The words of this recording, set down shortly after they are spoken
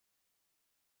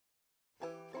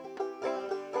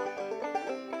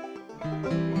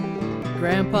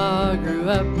Grandpa grew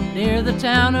up near the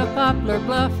town of Poplar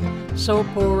Bluff, so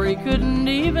poor he couldn't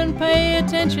even pay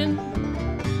attention.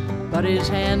 But his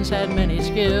hands had many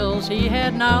skills, he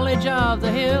had knowledge of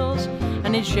the hills,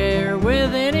 and he'd share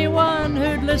with anyone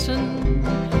who'd listen.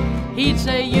 He'd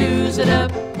say, use it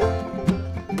up,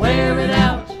 wear it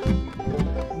out,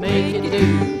 make it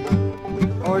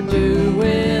do, or do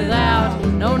without.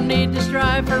 No need to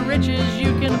strive for riches,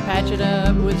 you can patch it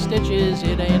up with stitches.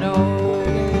 It ain't old,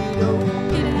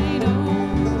 it ain't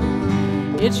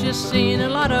old, it's just seen a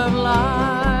lot of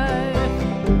life.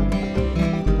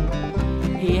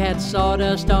 He had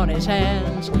sawdust on his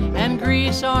hands and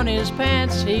grease on his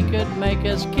pants. He could make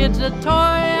us kids a toy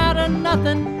out of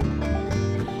nothing.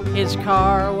 His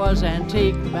car was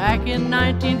antique back in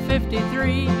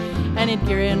 1953, and he'd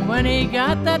grin when he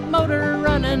got that motor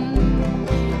running.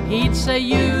 He'd say,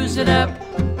 use it up,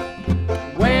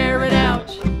 wear it out,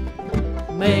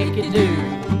 make it do,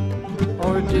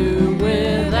 or do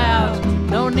without.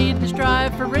 No need to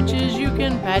strive for riches, you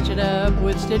can patch it up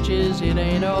with stitches. It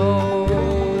ain't old,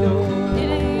 it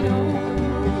ain't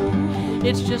old,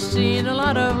 it's just seen a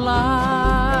lot of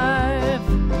life.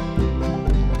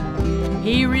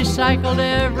 He recycled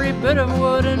every bit of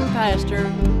wood and pasture.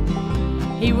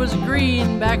 He was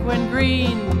green back when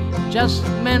green just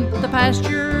meant the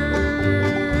pasture.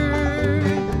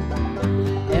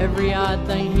 Every odd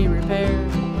thing he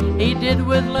repaired, he did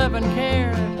with love and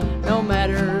care, no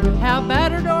matter how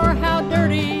battered or how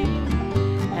dirty.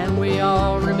 And we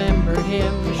all remember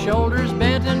him, shoulders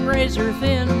bent and razor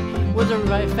thin, with a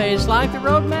right face like the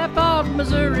road map of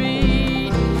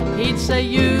Missouri. He'd say,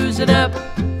 use it up,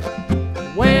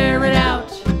 wear it out,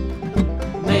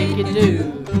 make it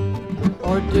do,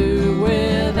 or do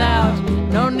without.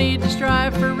 No need to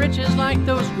strive for riches like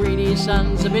those greedy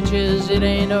sons of bitches. It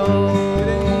ain't old,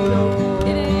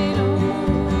 it ain't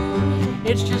old,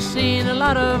 it's just seen a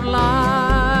lot of life.